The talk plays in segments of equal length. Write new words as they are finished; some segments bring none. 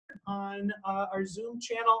on our Zoom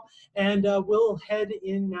channel, and we'll head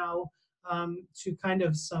in now to kind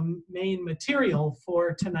of some main material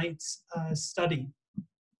for tonight's study.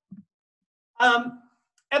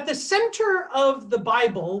 At the center of the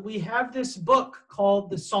Bible, we have this book called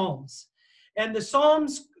the Psalms. And the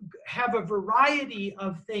Psalms have a variety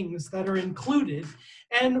of things that are included.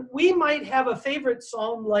 And we might have a favorite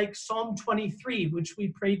psalm like Psalm 23, which we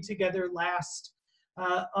prayed together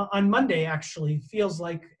on Monday, actually. Feels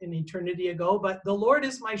like an eternity ago. But the Lord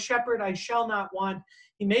is my shepherd, I shall not want.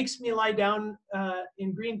 He makes me lie down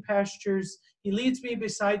in green pastures. He leads me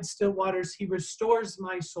beside still waters. He restores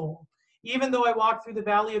my soul. Even though I walk through the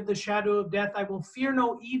valley of the shadow of death, I will fear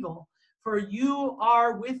no evil, for you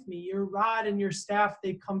are with me. Your rod and your staff,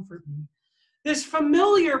 they comfort me. This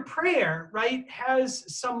familiar prayer, right, has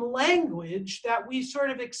some language that we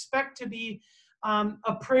sort of expect to be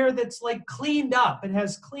a prayer that's like cleaned up. It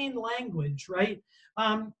has clean language, right?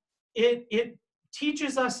 It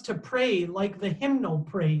teaches us to pray like the hymnal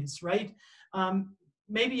praise, right?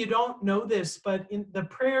 Maybe you don't know this, but in the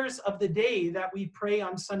prayers of the day that we pray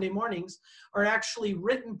on Sunday mornings are actually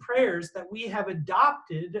written prayers that we have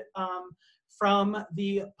adopted from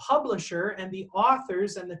the publisher and the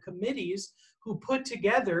authors and the committees who put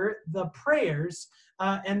together the prayers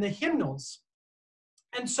and the hymnals.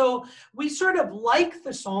 And so we sort of like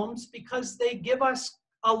the Psalms because they give us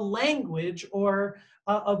a language or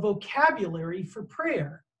a vocabulary for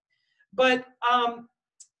prayer. But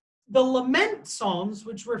the Lament Psalms,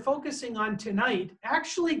 which we're focusing on tonight,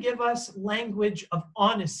 actually give us language of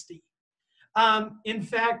honesty. In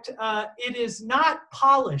fact, it is not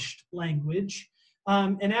polished language.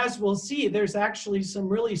 And as we'll see, there's actually some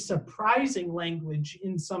really surprising language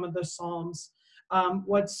in some of the Psalms,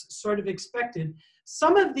 what's sort of expected.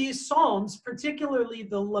 Some of these Psalms, particularly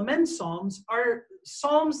the Lament Psalms, are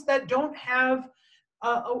Psalms that don't have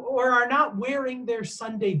or are not wearing their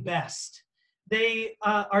Sunday best. They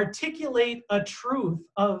articulate a truth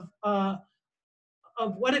of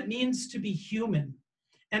what it means to be human.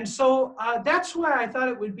 And so that's why I thought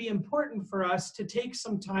it would be important for us to take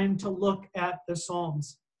some time to look at the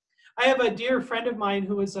Psalms. I have a dear friend of mine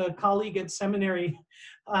who was a colleague at seminary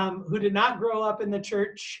who did not grow up in the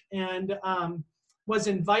church and was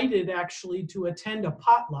invited actually to attend a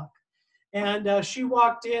potluck. And she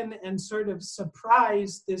walked in and sort of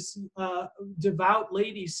surprised this devout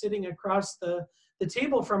lady sitting across the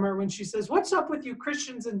table from her when she says, "What's up with you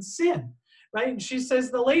Christians and sin?" Right? And she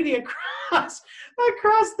says the lady across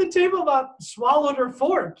the table about swallowed her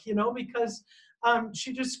fork, because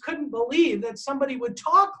she just couldn't believe that somebody would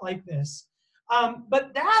talk like this.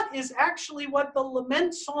 But that is actually what the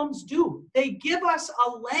Lament Psalms do. They give us a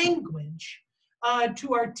language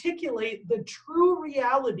to articulate the true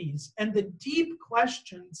realities and the deep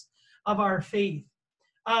questions of our faith.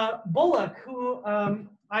 Bullock, who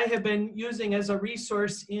I have been using as a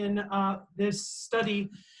resource in this study,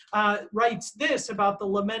 writes this about the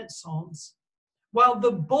Lament Psalms. While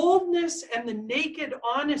the boldness and the naked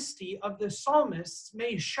honesty of the psalmists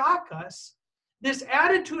may shock us, this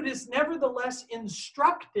attitude is nevertheless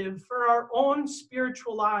instructive for our own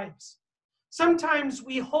spiritual lives. Sometimes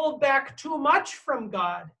we hold back too much from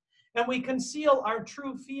God, and we conceal our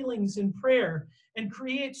true feelings in prayer and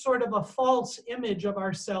create sort of a false image of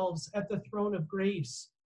ourselves at the throne of grace.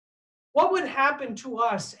 What would happen to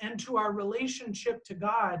us and to our relationship to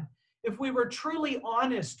God if we were truly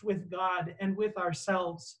honest with God and with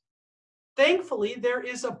ourselves? Thankfully, there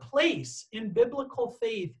is a place in biblical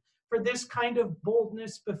faith for this kind of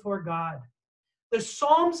boldness before God. The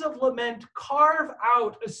Psalms of Lament carve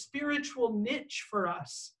out a spiritual niche for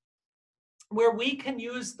us where we can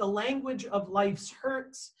use the language of life's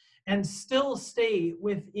hurts and still stay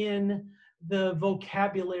within the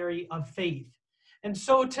vocabulary of faith. And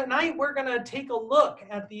so tonight we're going to take a look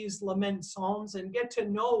at these Lament Psalms and get to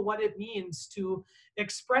know what it means to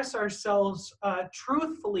express ourselves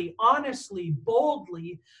truthfully, honestly,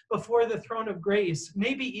 boldly before the throne of grace,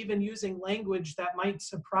 maybe even using language that might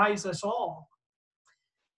surprise us all.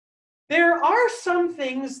 There are some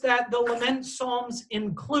things that the Lament Psalms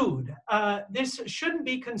include. This shouldn't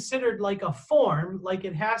be considered like a form, like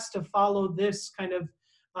it has to follow this kind of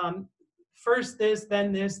first this,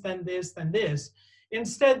 then this, then this, then this.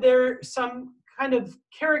 Instead, there are some kind of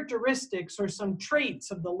characteristics or some traits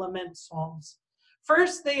of the Lament Psalms.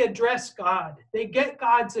 First, they address God. They get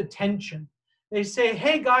God's attention. They say,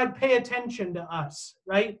 hey, God, pay attention to us,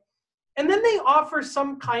 right? And then they offer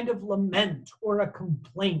some kind of lament or a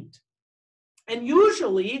complaint. And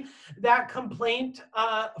usually that complaint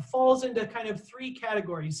falls into kind of three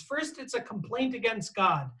categories. First, it's a complaint against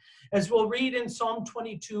God. As we'll read in Psalm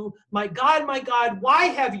 22, my God, why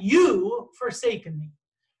have you forsaken me?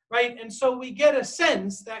 Right? And so we get a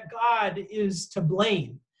sense that God is to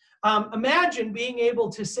blame. Imagine being able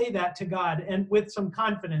to say that to God and with some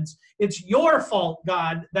confidence. It's your fault,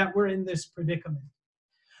 God, that we're in this predicament.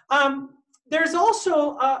 There's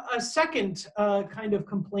also a second kind of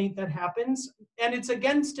complaint that happens, and it's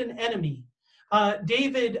against an enemy.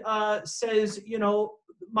 David says,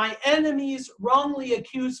 my enemies wrongly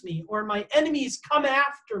accuse me, or my enemies come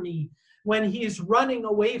after me when he's running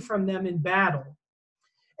away from them in battle.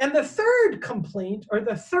 And the third complaint, or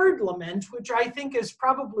the third lament, which I think is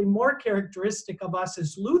probably more characteristic of us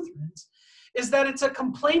as Lutherans, is that it's a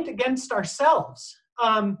complaint against ourselves.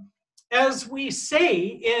 As we say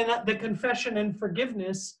in the Confession and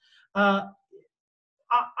Forgiveness, I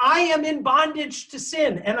am in bondage to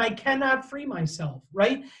sin and I cannot free myself,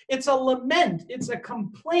 right? It's a lament, it's a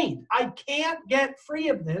complaint. I can't get free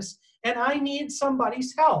of this and I need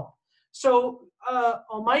somebody's help. So,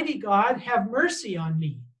 Almighty God, have mercy on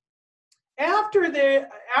me. After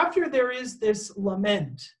there is this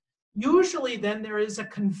lament, usually then there is a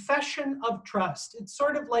confession of trust. It's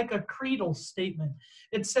sort of like a creedal statement.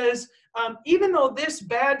 It says, even though this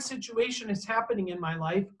bad situation is happening in my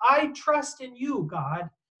life, I trust in you, God.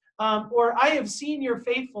 Or I have seen your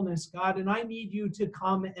faithfulness, God, and I need you to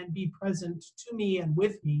come and be present to me and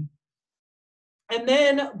with me. And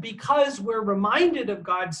then because we're reminded of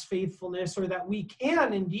God's faithfulness, or that we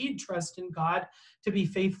can indeed trust in God to be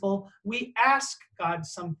faithful, we ask God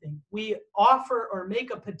something. We offer or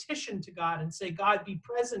make a petition to God and say, God, be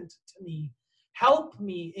present to me. Help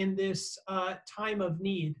me in this time of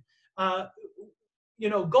need.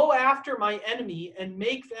 Go after my enemy and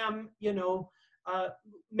make them,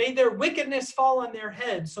 may their wickedness fall on their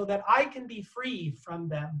head so that I can be free from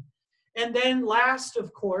them. And then last,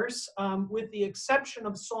 of course, with the exception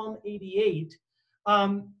of Psalm 88,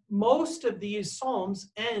 most of these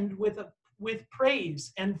psalms end with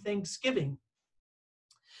praise and thanksgiving.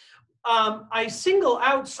 I single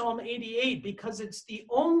out Psalm 88 because it's the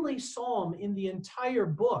only psalm in the entire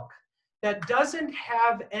book that doesn't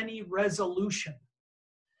have any resolution,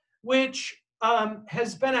 which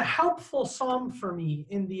has been a helpful psalm for me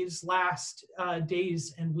in these last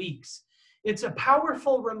days and weeks. It's a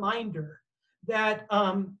powerful reminder that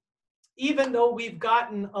even though we've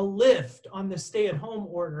gotten a lift on the stay-at-home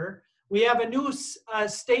order, we have a new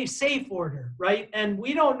stay safe order, right? And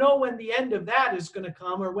we don't know when the end of that is going to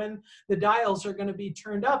come or when the dials are going to be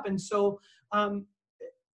turned up. And so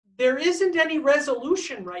there isn't any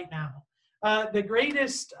resolution right now. The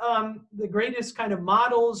greatest kind of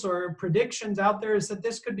models or predictions out there is that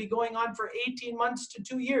this could be going on for 18 months to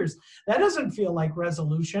 2 years. That doesn't feel like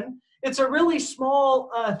resolution. It's a really small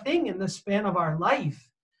thing in the span of our life,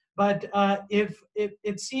 but if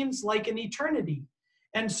it seems like an eternity.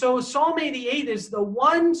 And so Psalm 88 is the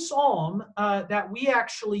one psalm that we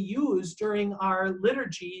actually use during our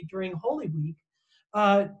liturgy during Holy Week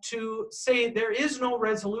to say there is no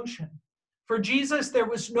resolution. For Jesus, there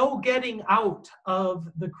was no getting out of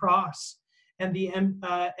the cross and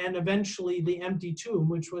eventually the empty tomb,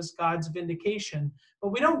 which was God's vindication. But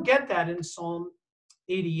we don't get that in Psalm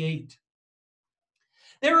 88.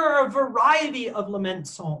 There are a variety of lament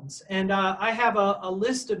psalms, and I have a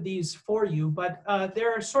list of these for you, but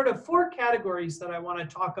there are sort of four categories that I want to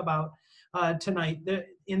talk about tonight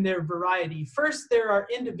in their variety. First, there are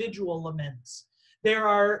individual laments. There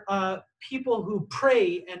are people who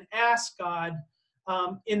pray and ask God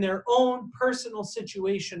in their own personal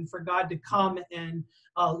situation for God to come and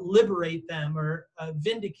liberate them or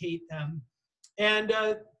vindicate them. And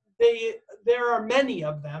there are many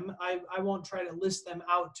of them. I won't try to list them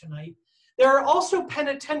out tonight. There are also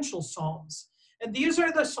penitential psalms. And these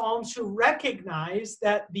are the psalms who recognize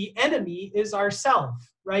that the enemy is ourself,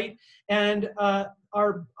 right? And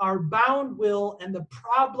our bound will and the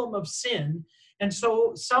problem of sin. And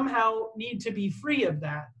so somehow need to be free of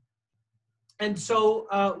that. And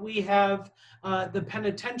so we have the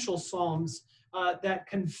penitential psalms that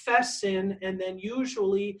confess sin and then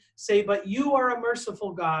usually say, but you are a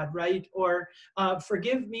merciful God, right? Or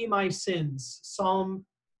forgive me my sins. Psalm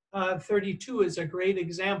 32 is a great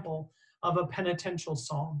example of a penitential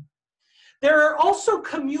psalm. There are also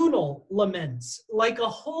communal laments, like a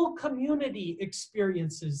whole community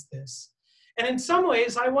experiences this. And in some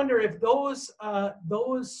ways, I wonder if those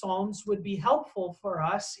psalms would be helpful for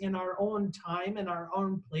us in our own time, in our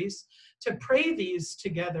own place, to pray these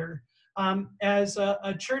together as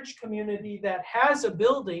a church community that has a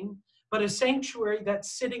building, but a sanctuary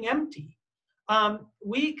that's sitting empty.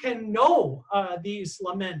 we can know these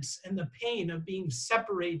laments and the pain of being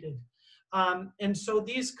separated. And so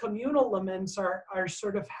these communal laments are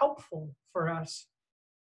sort of helpful for us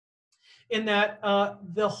in that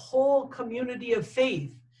the whole community of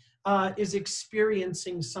faith is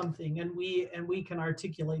experiencing something, and we can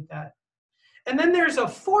articulate that. And then there's a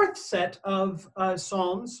fourth set of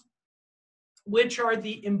psalms, which are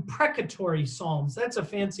the imprecatory psalms. That's a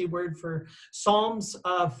fancy word for psalms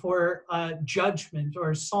for judgment,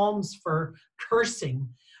 or psalms for cursing.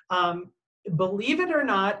 Believe it or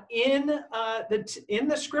not, in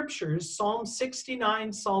the scriptures, Psalm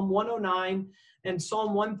 69, Psalm 109, and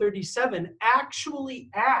Psalm 137 actually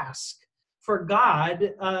ask for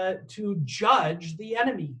God to judge the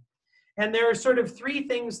enemy. And there are sort of three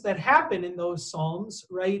things that happen in those psalms,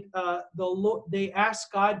 right? They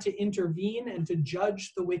ask God to intervene and to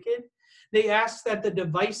judge the wicked. They ask that the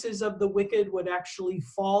devices of the wicked would actually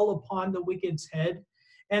fall upon the wicked's head,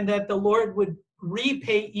 and that the Lord would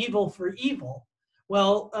repay evil for evil.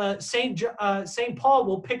 Well, Saint Paul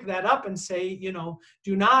will pick that up and say,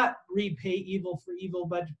 do not repay evil for evil,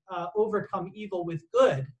 but overcome evil with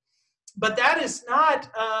good. But that is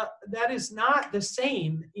not the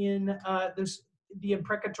same in the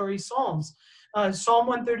imprecatory psalms. Psalm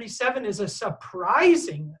 137 is a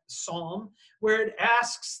surprising psalm where it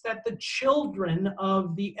asks that the children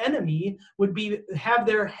of the enemy would have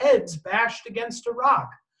their heads bashed against a rock.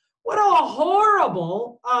 What a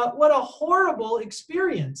horrible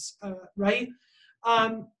experience, right?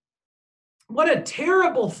 What a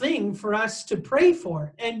terrible thing for us to pray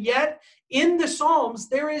for. And yet, in the Psalms,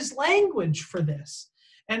 there is language for this.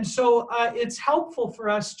 And so it's helpful for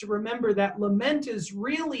us to remember that lament is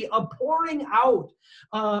really a pouring out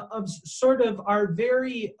of sort of our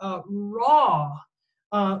very raw,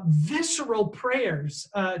 visceral prayers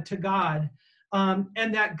to God.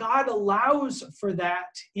 And that God allows for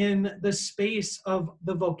that in the space of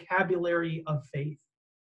the vocabulary of faith.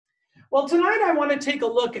 Well, tonight I want to take a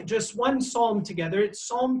look at just one psalm together. It's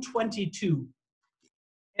Psalm 22.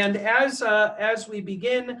 And as we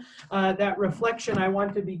begin that reflection, I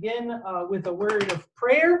want to begin with a word of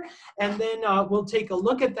prayer, and then we'll take a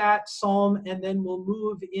look at that psalm, and then we'll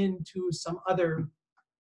move into some other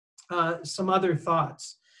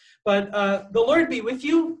thoughts. But the Lord be with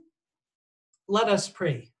you. Let us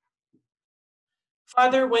pray.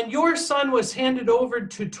 Father, when your Son was handed over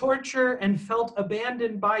to torture and felt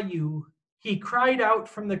abandoned by you, he cried out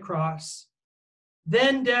from the cross.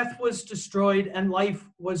 Then death was destroyed and life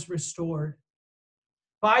was restored.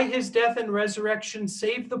 By his death and resurrection,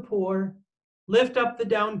 save the poor, lift up the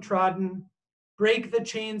downtrodden, break the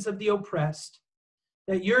chains of the oppressed,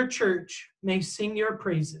 that your church may sing your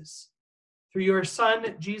praises. Through your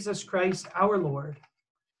Son, Jesus Christ, our Lord.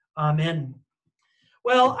 Amen.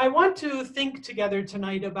 Well, I want to think together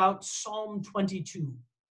tonight about Psalm 22.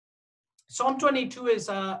 Psalm 22 is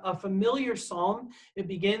a familiar psalm. It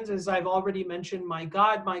begins, as I've already mentioned, my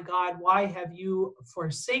God, why have you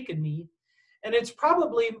forsaken me? And it's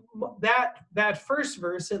probably that first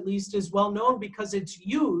verse, at least, is well known because it's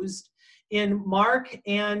used in Mark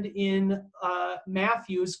and in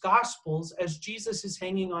Matthew's Gospels as Jesus is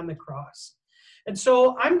hanging on the cross. And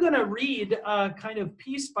so I'm going to read kind of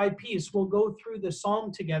piece by piece. We'll go through the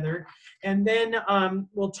psalm together, and then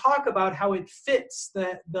we'll talk about how it fits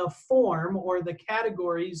the form or the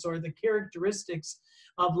categories or the characteristics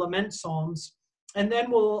of lament psalms. And then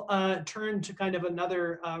we'll turn to kind of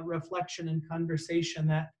another reflection and conversation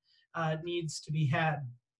that needs to be had.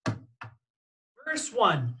 Verse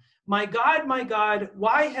 1, my God,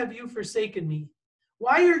 why have you forsaken me?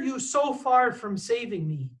 Why are you so far from saving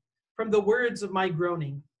me? From the words of my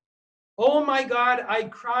groaning. Oh my God, I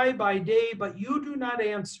cry by day, but you do not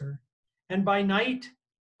answer, and by night,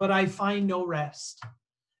 but I find no rest.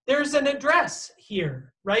 There's an address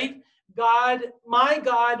here, right? God, my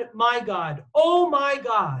God, oh my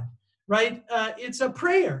God, right? It's a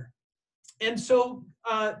prayer. And so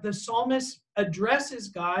the psalmist addresses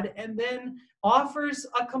God and then offers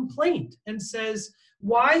a complaint and says,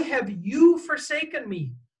 why have you forsaken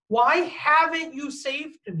me? Why haven't you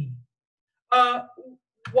saved me?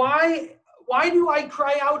 Why do I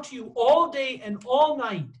cry out to you all day and all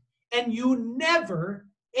night, and you never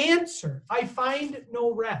answer? I find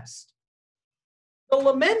no rest. The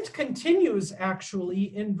lament continues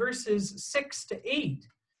actually in verses 6 to 8,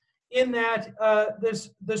 in that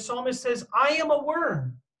the psalmist says, I am a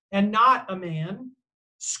worm and not a man,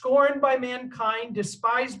 scorned by mankind,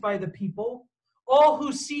 despised by the people. All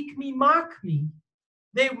who seek me mock me.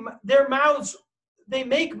 They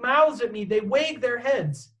make mouths at me. They wag their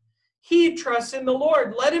heads. He trusts in the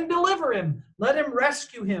Lord. Let him deliver him. Let him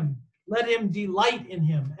rescue him. Let him delight in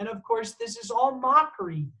him. And of course, this is all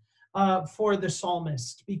mockery for the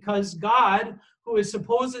psalmist, because God, who is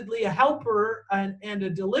supposedly a helper and a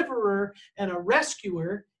deliverer and a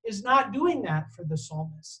rescuer, is not doing that for the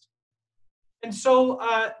psalmist. And so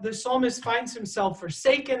the psalmist finds himself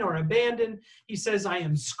forsaken or abandoned. He says, I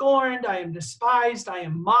am scorned, I am despised, I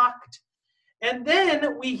am mocked. And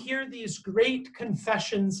then we hear these great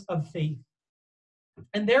confessions of faith.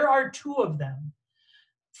 And there are two of them.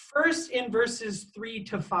 First, in verses 3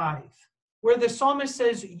 to 5, where the psalmist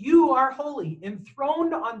says, you are holy,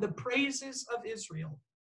 enthroned on the praises of Israel.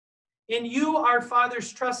 In you our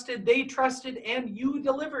fathers trusted, they trusted, and you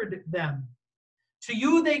delivered them. To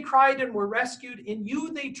you they cried and were rescued. In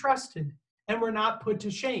you they trusted and were not put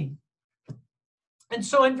to shame. And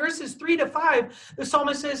so in verses 3 to 5, the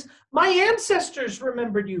psalmist says, my ancestors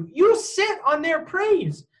remembered you. You sit on their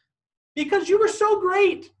praise because you were so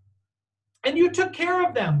great and you took care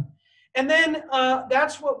of them. And then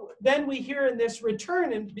that's what then we hear in this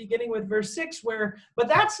return, and beginning with verse 6, where, but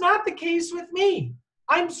that's not the case with me.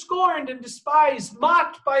 I'm scorned and despised,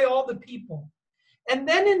 mocked by all the people. And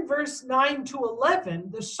then in verse 9 to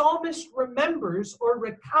 11, the psalmist remembers or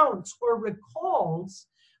recounts or recalls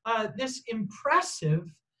this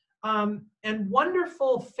impressive and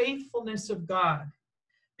wonderful faithfulness of God.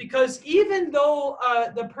 Because even though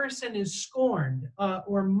the person is scorned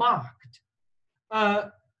or mocked,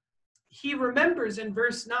 he remembers in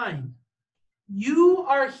verse 9, you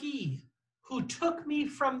are he who took me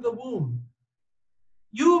from the womb.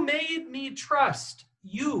 You made me trust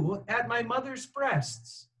you at my mother's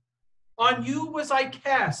breasts. On you was I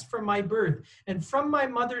cast from my birth, and from my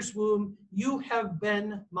mother's womb you have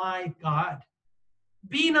been my God.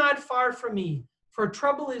 Be not far from me, for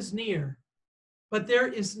trouble is near, but there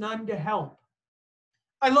is none to help.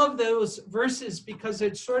 I love those verses because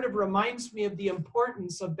it sort of reminds me of the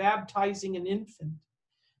importance of baptizing an infant.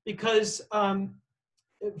 Because from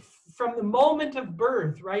the moment of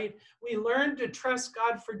birth, right, we learn to trust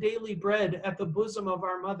God for daily bread at the bosom of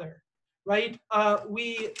our mother, right?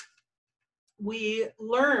 We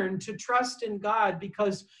learn to trust in God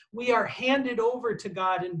because we are handed over to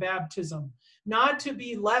God in baptism, not to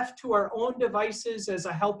be left to our own devices as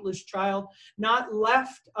a helpless child, not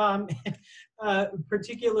left,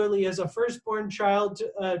 particularly as a firstborn child,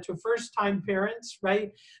 to first-time parents,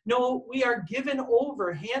 right? No, we are given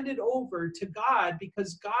over, handed over to God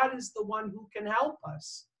because God is the one who can help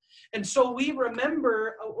us. And so we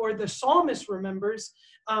remember, or the psalmist remembers,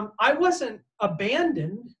 I wasn't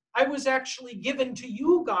abandoned. I was actually given to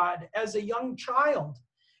you, God, as a young child.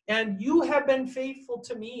 And you have been faithful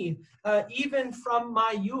to me, even from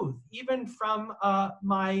my youth, even from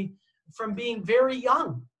being very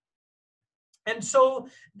young. And so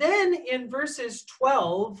then in verses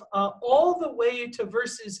 12, all the way to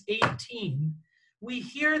verses 18, we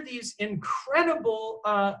hear these incredible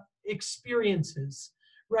experiences,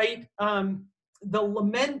 right? The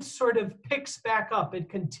lament sort of picks back up. It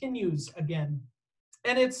continues again.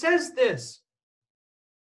 And it says this,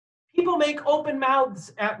 people make open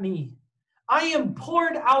mouths at me. I am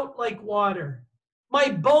poured out like water. My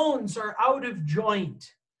bones are out of joint.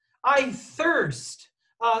 I thirst.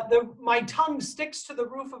 My tongue sticks to the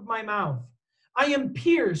roof of my mouth. I am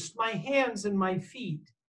pierced, my hands and my feet.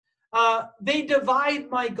 They divide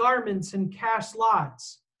my garments and cast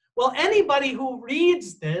lots. Well, anybody who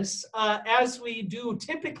reads this, as we do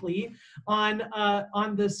typically on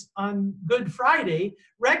Good Friday,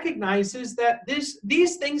 recognizes that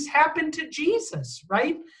these things happened to Jesus,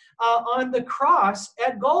 right? On the cross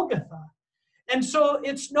at Golgotha. And so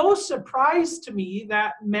it's no surprise to me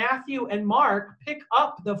that Matthew and Mark pick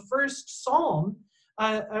up the first psalm,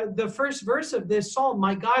 the first verse of this psalm,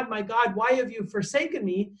 my God, why have you forsaken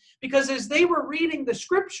me? Because as they were reading the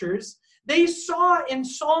scriptures, they saw in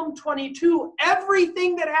Psalm 22,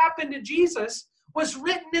 everything that happened to Jesus was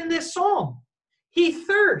written in this psalm. He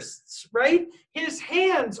thirsts, right? His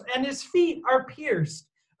hands and his feet are pierced.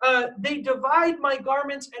 They divide my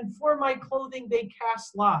garments, and for my clothing they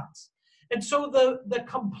cast lots. And so the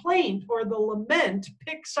complaint or the lament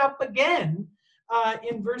picks up again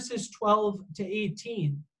in verses 12 to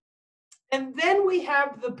 18. And then we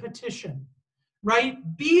have the petition, right?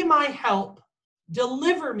 Be my help.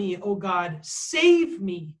 Deliver me, O God, save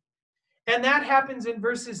me. And that happens in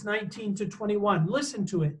verses 19 to 21. Listen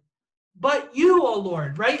to it. But you, O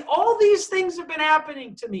Lord, right? All these things have been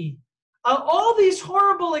happening to me. All these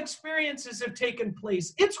horrible experiences have taken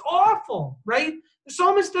place. It's awful, right? The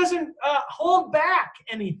psalmist doesn't hold back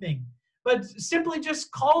anything, but simply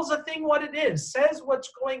just calls a thing what it is, says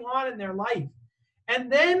what's going on in their life.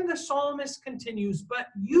 And then the psalmist continues, but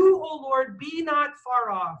you, O Lord, be not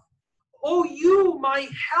far off. O you, my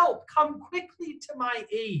help, come quickly to my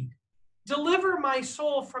aid. Deliver my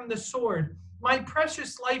soul from the sword, my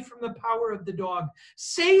precious life from the power of the dog.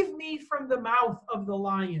 Save me from the mouth of the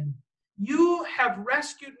lion. You have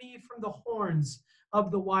rescued me from the horns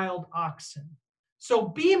of the wild oxen. So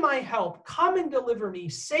be my help. Come and deliver me.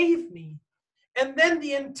 Save me. And then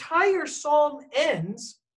the entire psalm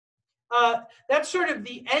ends. That's sort of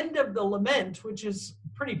the end of the lament, which is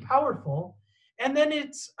pretty powerful. And then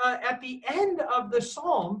it's at the end of the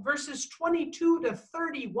psalm, verses 22 to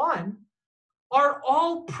 31 are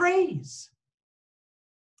all praise.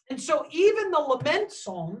 And so even the lament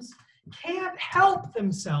psalms can't help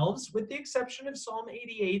themselves, with the exception of Psalm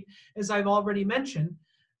 88, as I've already mentioned.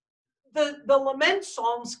 The lament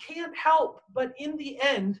psalms can't help but in the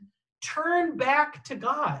end turn back to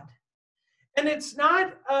God. And it's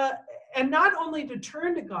not, and not only to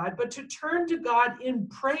turn to God, but to turn to God in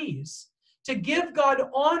praise, to give God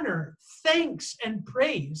honor, thanks, and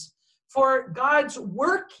praise for God's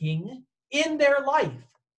working in their life.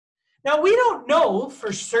 Now, we don't know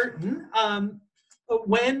for certain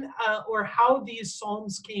when or how these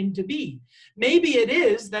psalms came to be. Maybe it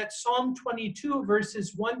is that Psalm 22,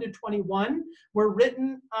 verses 1 to 21, were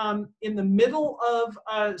written in the middle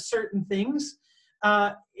of certain things,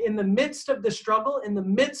 in the midst of the struggle, in the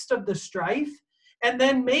midst of the strife, and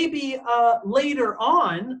then maybe later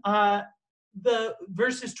on, the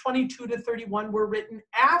verses 22 to 31 were written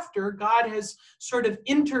after God has sort of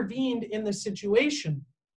intervened in the situation.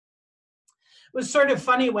 It was sort of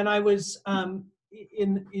funny when I was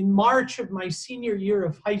in March of my senior year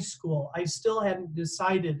of high school. I still hadn't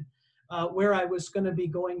decided where I was going to be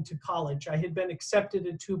going to college. I had been accepted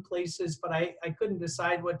at 2 places, but I couldn't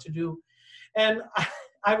decide what to do. And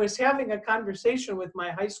I was having a conversation with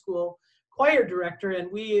my high school choir director,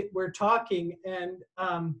 and we were talking, and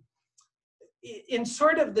in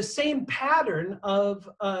sort of the same pattern of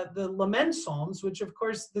the lament psalms, which of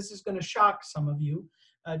course this is going to shock some of you.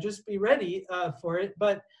 Just be ready for it.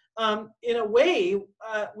 But in a way,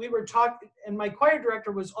 we were talking, and my choir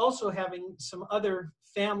director was also having some other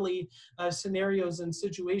family scenarios and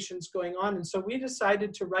situations going on. And so we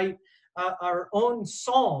decided to write our own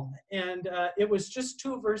psalm. And it was just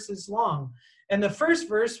 2 verses long. And the first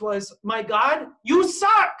verse was, my God, you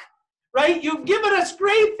suck, right? You've given us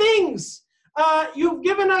great things. You've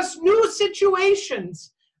given us new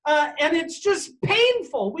situations. And it's just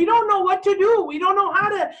painful. We don't know what to do. We don't know how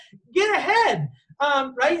to get ahead,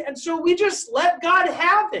 right? And so we just let God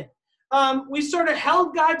have it. We sort of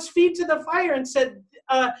held God's feet to the fire and said,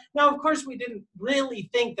 now, of course, we didn't really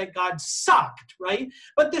think that God sucked, right?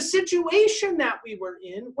 But the situation that we were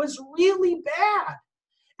in was really bad.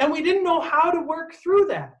 And we didn't know how to work through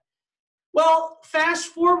that. Well, fast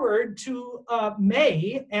forward to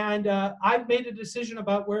May, and I've made a decision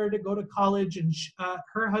about where to go to college, and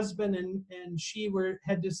her husband and she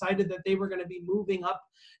had decided that they were going to be moving up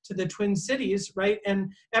to the Twin Cities, right?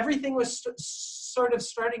 And everything was sort of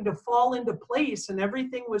starting to fall into place, and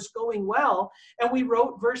everything was going well. And we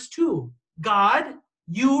wrote verse 2, God,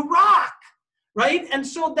 you rock, right? And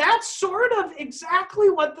so that's sort of exactly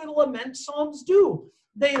what the lament psalms do.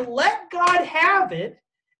 They let God have it.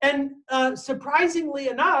 And surprisingly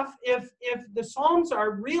enough, if the Psalms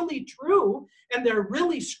are really true and they're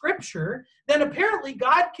really scripture, then apparently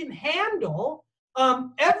God can handle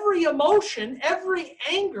every emotion, every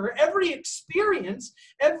anger, every experience,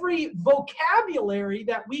 every vocabulary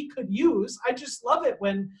that we could use. I just love it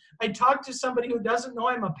when I talk to somebody who doesn't know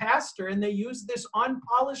I'm a pastor and they use this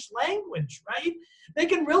unpolished language, right? They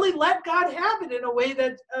can really let God have it in a way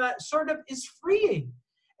that sort of is freeing.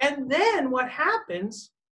 And then what happens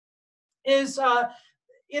is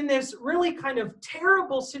in this really kind of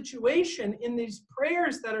terrible situation, in these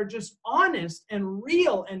prayers that are just honest and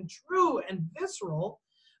real and true and visceral,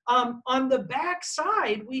 on the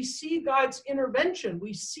backside, we see God's intervention,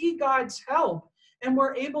 we see God's help, and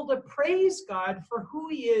we're able to praise God for who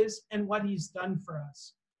he is and what he's done for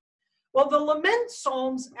us. Well, the lament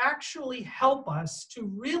psalms actually help us to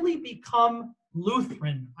really become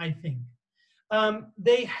Lutheran, I think.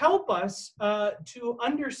 They help us to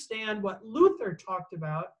understand what Luther talked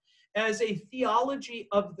about as a theology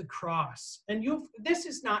of the cross. And this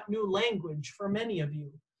is not new language for many of you.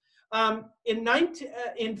 In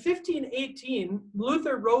 1518,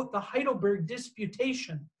 Luther wrote the Heidelberg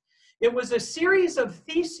Disputation. It was a series of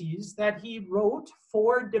theses that he wrote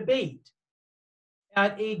for debate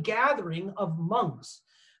at a gathering of monks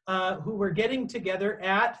who were getting together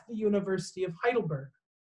at the University of Heidelberg.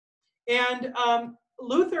 And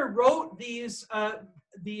Luther wrote these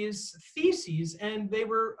these theses, and they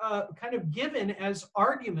were kind of given as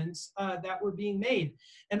arguments that were being made.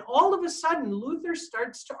 And all of a sudden, Luther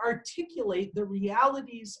starts to articulate the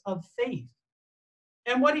realities of faith.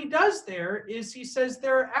 And what he does there is he says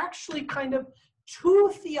there are actually kind of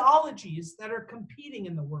two theologies that are competing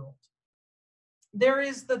in the world. There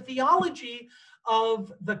is the theology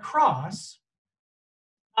of the cross,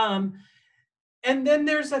 and then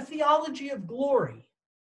there's a theology of glory.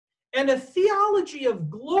 And a theology of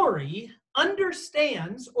glory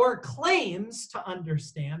understands or claims to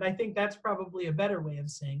understand, I think that's probably a better way of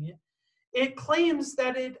saying it, it claims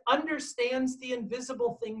that it understands the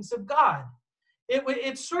invisible things of God.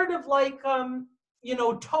 It's sort of like,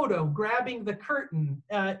 Toto grabbing the curtain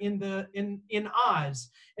in Oz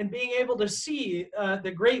and being able to see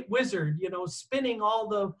the great wizard, spinning all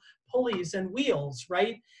the pulleys and wheels,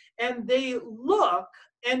 right? And they look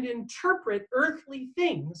and interpret earthly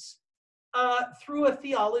things through a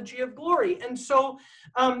theology of glory. And so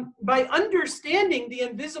by understanding the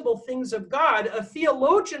invisible things of God, a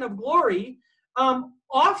theologian of glory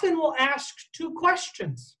often will ask two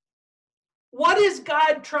questions. What is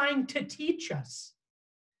God trying to teach us?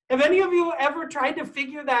 Have any of you ever tried to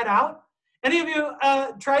figure that out? Any of you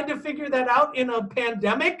tried to figure that out in a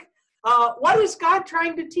pandemic? What is God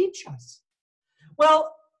trying to teach us?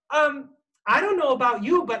 Well, I don't know about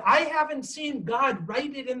you, but I haven't seen God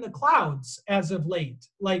write it in the clouds as of late.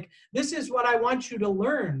 Like, this is what I want you to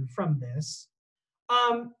learn from this.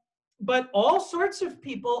 But all sorts of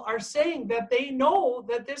people are saying that they know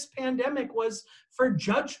that this pandemic was for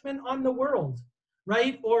judgment on the world,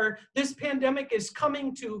 right? Or this pandemic is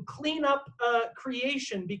coming to clean up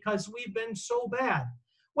creation because we've been so bad.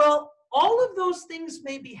 Well, all of those things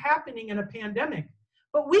may be happening in a pandemic,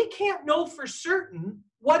 but we can't know for certain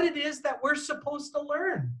what it is that we're supposed to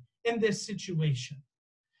learn in this situation.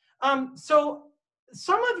 So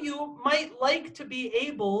some of you might like to be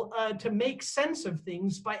able to make sense of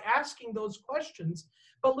things by asking those questions,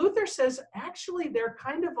 but Luther says actually they're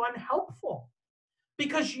kind of unhelpful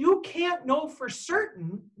because you can't know for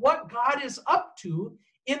certain what God is up to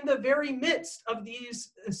in the very midst of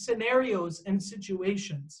these scenarios and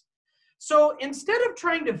situations. So instead of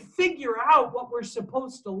trying to figure out what we're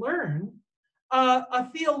supposed to learn, a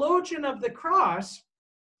theologian of the cross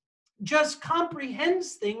just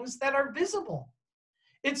comprehends things that are visible.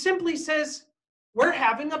 It simply says, we're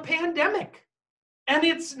having a pandemic, and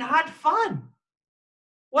it's not fun.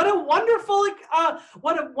 What a wonderful,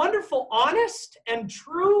 honest, and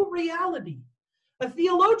true reality. A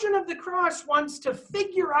theologian of the cross wants to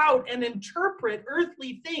figure out and interpret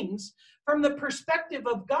earthly things from the perspective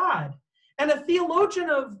of God. And a theologian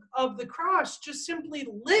of the cross just simply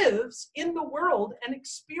lives in the world and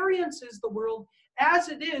experiences the world as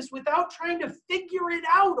it is without trying to figure it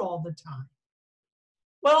out all the time.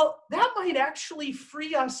 Well, that might actually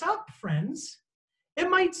free us up, friends. It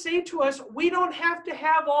might say to us, we don't have to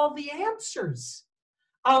have all the answers.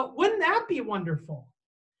 Wouldn't that be wonderful?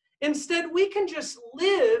 Instead, we can just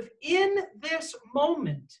live in this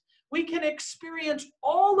moment. We can experience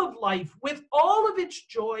all of life with all of its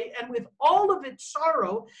joy and with all of its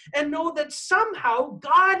sorrow and know that somehow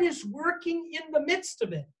God is working in the midst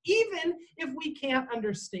of it, even if we can't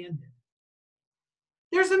understand it.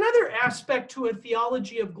 There's another aspect to a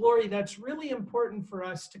theology of glory that's really important for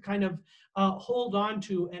us to kind of hold on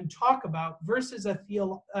to and talk about versus a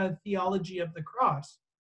theology of the cross.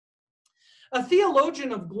 A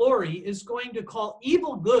theologian of glory is going to call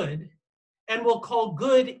evil good and will call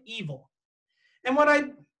good evil. And what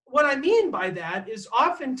I mean by that is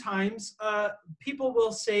oftentimes people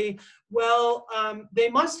will say, well, they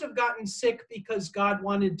must have gotten sick because God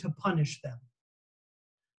wanted to punish them.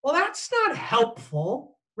 Well, that's not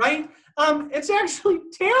helpful, right? It's actually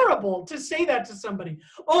terrible to say that to somebody.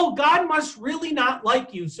 Oh, God must really not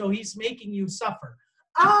like you, so he's making you suffer.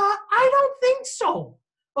 I don't think so,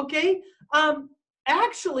 okay?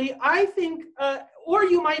 Actually, I think, or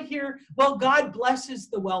you might hear, well, God blesses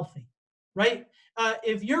the wealthy, right?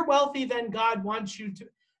 If you're wealthy, then God wants you to.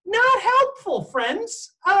 Not helpful,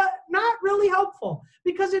 friends. Not really helpful,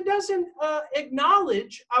 because it doesn't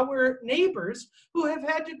acknowledge our neighbors who have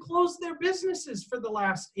had to close their businesses for the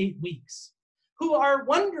last 8 weeks, who are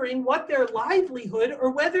wondering what their livelihood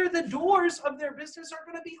or whether the doors of their business are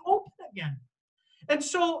going to be open again. And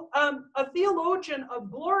so a theologian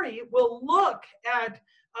of glory will look at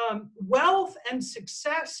wealth and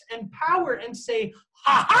success and power and say,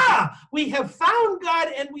 ha ha, we have found God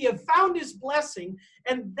and we have found his blessing.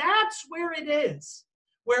 And that's where it is.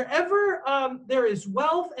 Wherever there is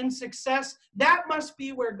wealth and success, that must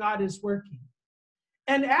be where God is working.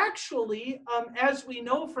 And actually, as we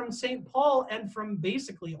know from St. Paul and from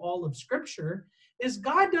basically all of Scripture, is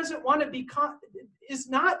God doesn't want to be, is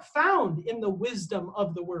not found in the wisdom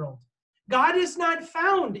of the world. God is not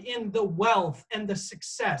found in the wealth and the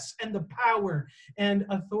success and the power and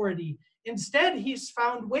authority. Instead, he's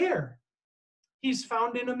found where? He's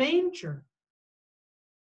found in a manger,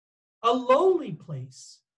 a lowly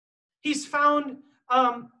place. He's found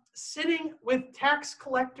sitting with tax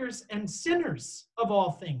collectors and sinners of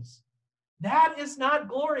all things. That is not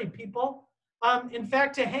glory, people. In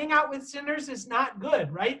fact, to hang out with sinners is not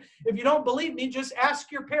good, right? If you don't believe me, just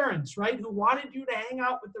ask your parents, right, who wanted you to hang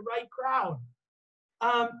out with the right crowd.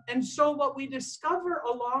 And so what we discover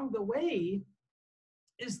along the way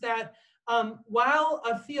is that while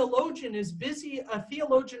a theologian is busy, a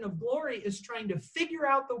theologian of glory is trying to figure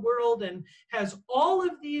out the world and has all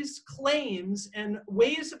of these claims and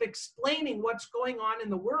ways of explaining what's going on in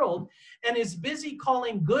the world and is busy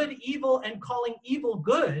calling good evil and calling evil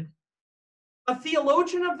good, a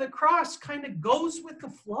theologian of the cross kind of goes with the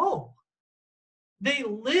flow. They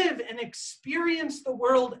live and experience the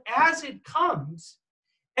world as it comes,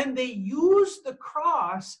 and they use the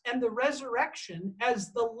cross and the resurrection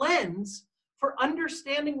as the lens for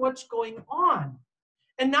understanding what's going on.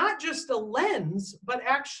 And not just a lens, but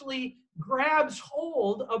actually grabs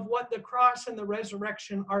hold of what the cross and the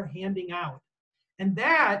resurrection are handing out. And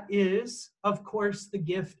that is, of course, the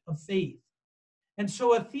gift of faith. And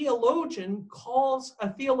so a theologian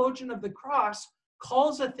of the cross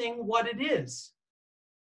calls a thing what it is.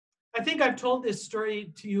 I think I've told this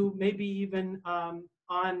story to you maybe even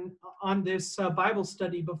on this Bible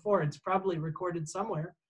study before. It's probably recorded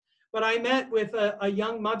somewhere. But I met with a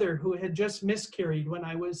young mother who had just miscarried when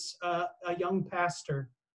I was a young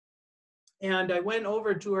pastor. And I went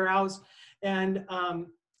over to her house and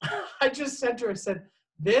I just said to her, I said,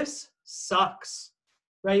 "This sucks,"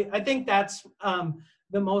 right? I think that's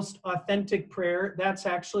the most authentic prayer. That's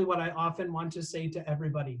actually what I often want to say to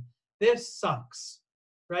everybody. This sucks,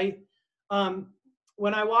 right?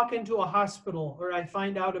 When I walk into a hospital or I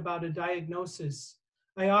find out about a diagnosis,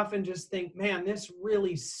 I often just think, man, this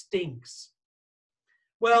really stinks.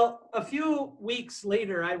 Well, a few weeks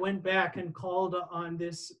later, I went back and called on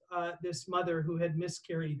this mother who had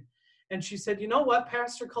miscarried. And she said, "You know what,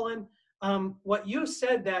 Pastor Cullen, what you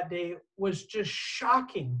said that day was just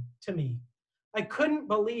shocking to me. I couldn't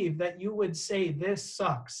believe that you would say this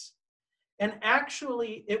sucks. And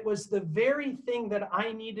actually, it was the very thing that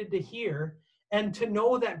I needed to hear and to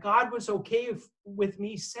know that God was okay with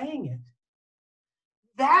me saying it."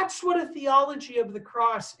 That's what a theology of the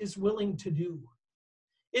cross is willing to do.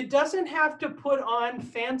 It doesn't have to put on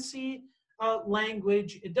fancy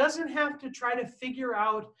language. It doesn't have to try to figure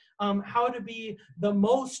out how to be the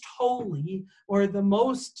most holy or the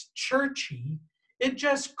most churchy. It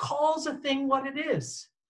just calls a thing what it is.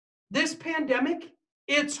 This pandemic,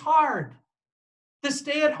 it's hard. The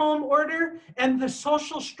stay-at-home order and the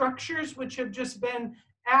social structures, which have just been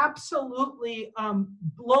absolutely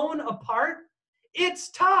blown apart, it's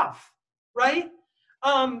tough, right?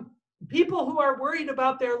 People who are worried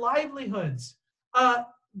about their livelihoods,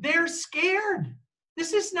 they're scared.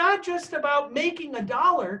 This is not just about making a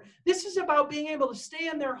dollar. This is about being able to stay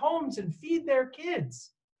in their homes and feed their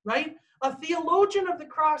kids, right? A theologian of the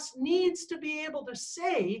cross needs to be able to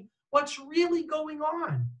say what's really going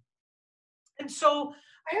on. And so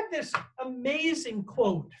I have this amazing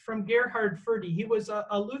quote from Gerhard Forde. He was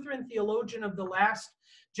a Lutheran theologian of the last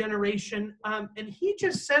generation, and he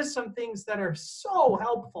just says some things that are so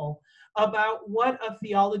helpful about what a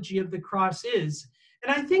theology of the cross is.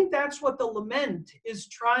 And I think that's what the Lament is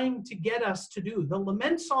trying to get us to do. The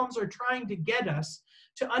Lament Psalms are trying to get us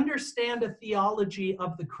to understand a theology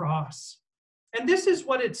of the cross. And this is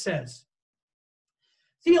what it says.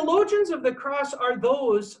 Theologians of the cross are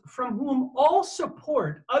those from whom all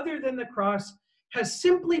support other than the cross has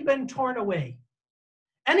simply been torn away.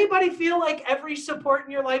 Anybody feel like every support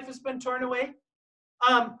in your life has been torn away?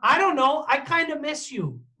 I don't know. I kind of miss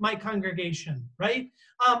you, my congregation, right?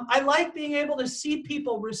 I like being able to see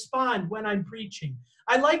people respond when I'm preaching.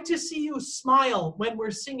 I like to see you smile when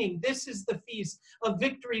we're singing, "This is the feast of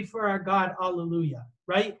victory for our God, alleluia,"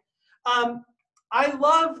 right? I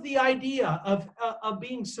love the idea of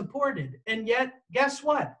being supported. And yet, guess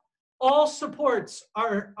what? All supports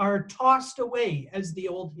are tossed away, as the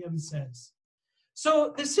old hymn says.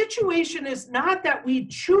 So the situation is not that we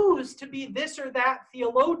choose to be this or that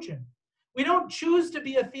theologian. We don't choose to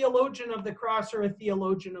be a theologian of the cross or a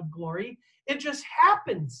theologian of glory. It just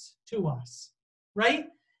happens to us, right?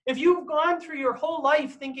 If you've gone through your whole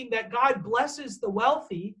life thinking that God blesses the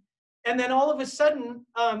wealthy, and then all of a sudden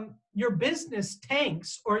your business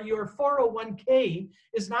tanks, or your 401k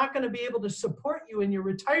is not going to be able to support you in your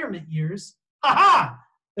retirement years. Ha!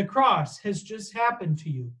 The cross has just happened to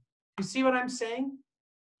you. You see what I'm saying?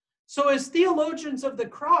 So as theologians of the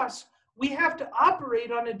cross, we have to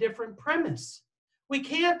operate on a different premise. We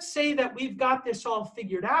can't say that we've got this all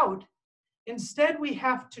figured out. Instead, we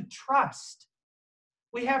have to trust.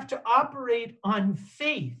 We have to operate on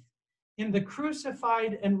faith in the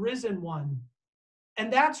crucified and risen one.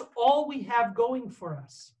 And that's all we have going for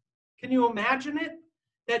us. Can you imagine it?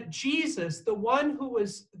 That Jesus, the one who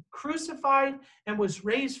was crucified and was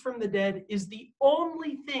raised from the dead, is the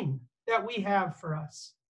only thing that we have for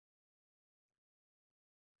us.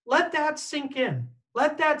 Let that sink in.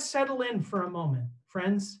 Let that settle in for a moment,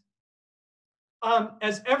 friends.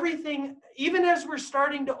 As everything, even as we're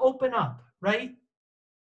starting to open up, right?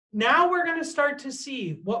 Now we're going to start to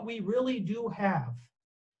see what we really do have.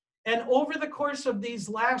 And over the course of these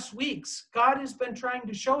last weeks, God has been trying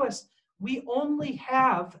to show us we only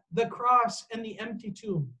have the cross and the empty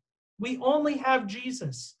tomb. We only have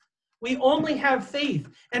Jesus. We only have faith.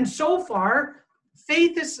 And so far,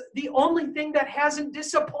 faith is the only thing that hasn't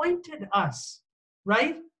disappointed us,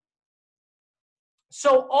 right?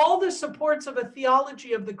 So all the supports of a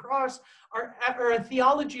theology of the cross or a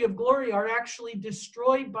theology of glory are actually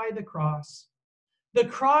destroyed by the cross. The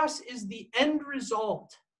cross is the end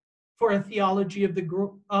result for a theology of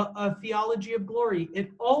glory.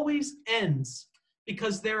 It always ends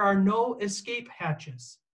because there are no escape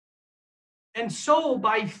hatches. And so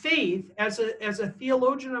by faith, as a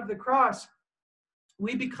theologian of the cross,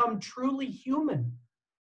 we become truly human.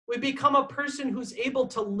 We become a person who's able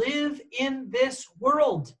to live in this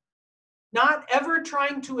world, not ever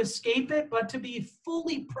trying to escape it, but to be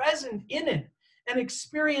fully present in it and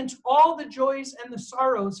experience all the joys and the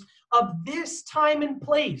sorrows of this time and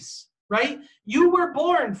place, right? You were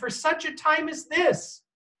born for such a time as this,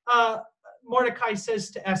 Mordecai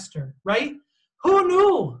says to Esther, right? Who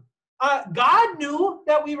knew? God knew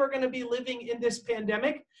that we were going to be living in this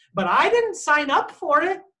pandemic, but I didn't sign up for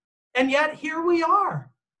it. And yet here we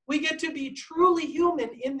are. We get to be truly human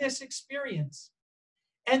in this experience.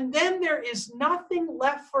 And then there is nothing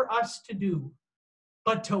left for us to do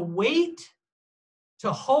but to wait,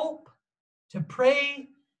 to hope, to pray,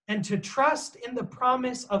 and to trust in the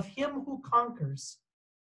promise of him who conquers,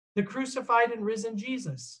 the crucified and risen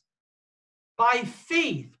Jesus. By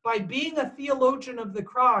faith, by being a theologian of the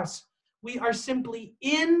cross, we are simply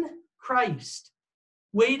in Christ,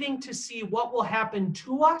 waiting to see what will happen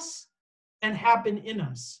to us and happen in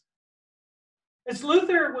us. As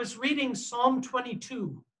Luther was reading Psalm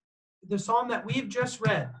 22, the psalm that we've just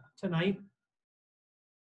read tonight,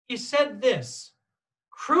 he said this: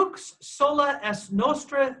 Crux sola est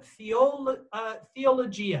nostra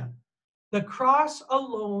theologia. The cross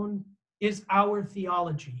alone is our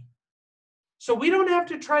theology. So we don't have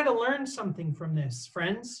to try to learn something from this,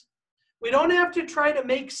 friends. We don't have to try to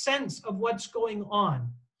make sense of what's going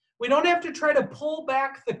on. We don't have to try to pull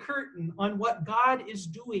back the curtain on what God is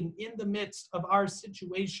doing in the midst of our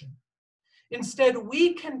situation. Instead,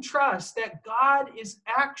 we can trust that God is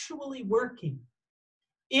actually working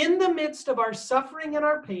in the midst of our suffering and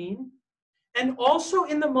our pain, and also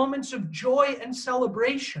in the moments of joy and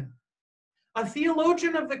celebration. A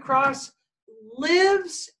theologian of the cross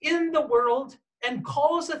lives in the world and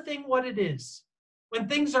calls a thing what it is. When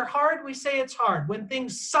things are hard, we say it's hard. When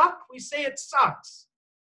things suck, we say it sucks.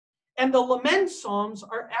 And the lament psalms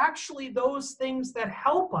are actually those things that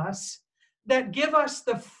help us, that give us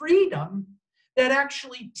the freedom, that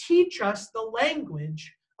actually teach us the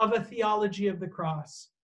language of a theology of the cross.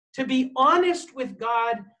 To be honest with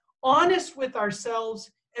God, honest with ourselves,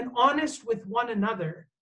 and honest with one another.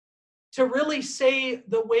 To really say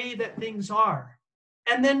the way that things are.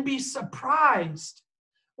 And then be surprised,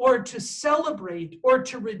 or to celebrate, or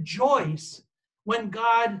to rejoice when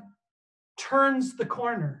God turns the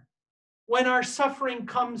corner. When our suffering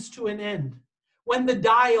comes to an end, when the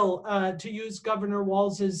dial, to use Governor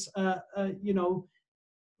Walls's,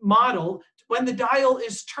 model, when the dial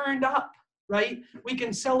is turned up, right? We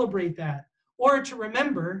can celebrate that. Or to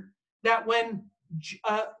remember that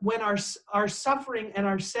when our suffering and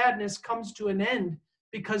our sadness comes to an end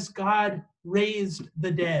because God raised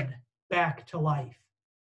the dead back to life.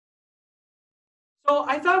 So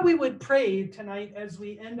I thought we would pray tonight as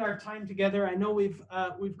we end our time together. I know we've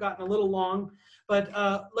gotten a little long, but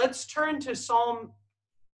let's turn to Psalm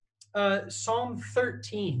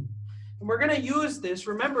 13, and we're going to use this.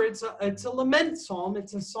 Remember, it's a lament psalm.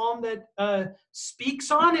 It's a psalm that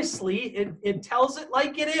speaks honestly. It tells it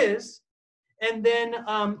like it is, and then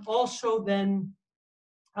also then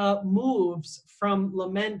moves from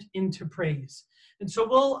lament into praise. And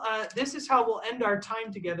so this is how we'll end our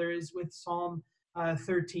time together, is with Psalm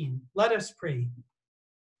 13. Let us pray.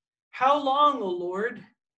 How long, O Lord,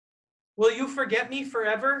 will you forget me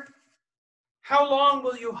forever? How long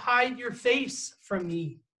will you hide your face from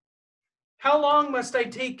me? How long must I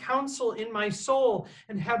take counsel in my soul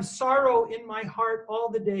and have sorrow in my heart all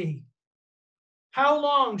the day? How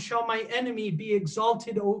long shall my enemy be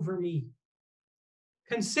exalted over me?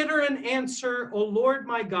 Consider and answer, O Lord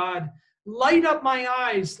my God. Light up my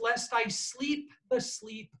eyes, lest I sleep the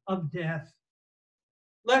sleep of death.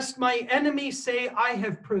 Lest my enemy say, I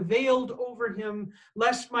have prevailed over him,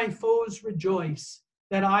 lest my foes rejoice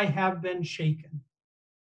that I have been shaken.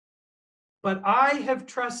 But I have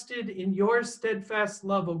trusted in your steadfast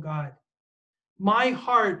love, O God. My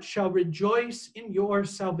heart shall rejoice in your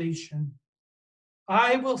salvation.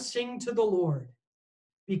 I will sing to the Lord,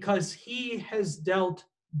 because he has dealt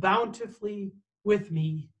bountifully with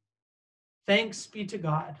me. Thanks be to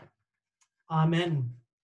God. Amen.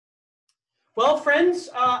 Well, friends,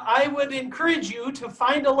 I would encourage you to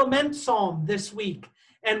find a lament psalm this week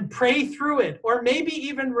and pray through it, or maybe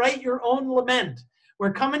even write your own lament.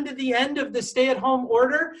 We're coming to the end of the stay-at-home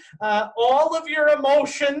order. All of your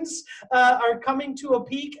emotions are coming to a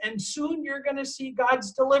peak, and soon you're going to see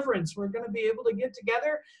God's deliverance. We're going to be able to get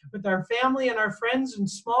together with our family and our friends in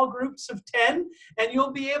small groups of 10, and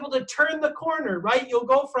you'll be able to turn the corner, right? You'll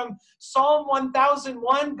go from Psalm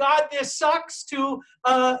 1001, God, this sucks, to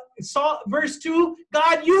verse 2,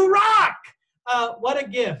 God, you rock. What a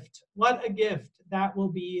gift. What a gift that will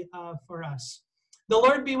be for us. The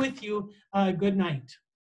Lord be with you. Good night.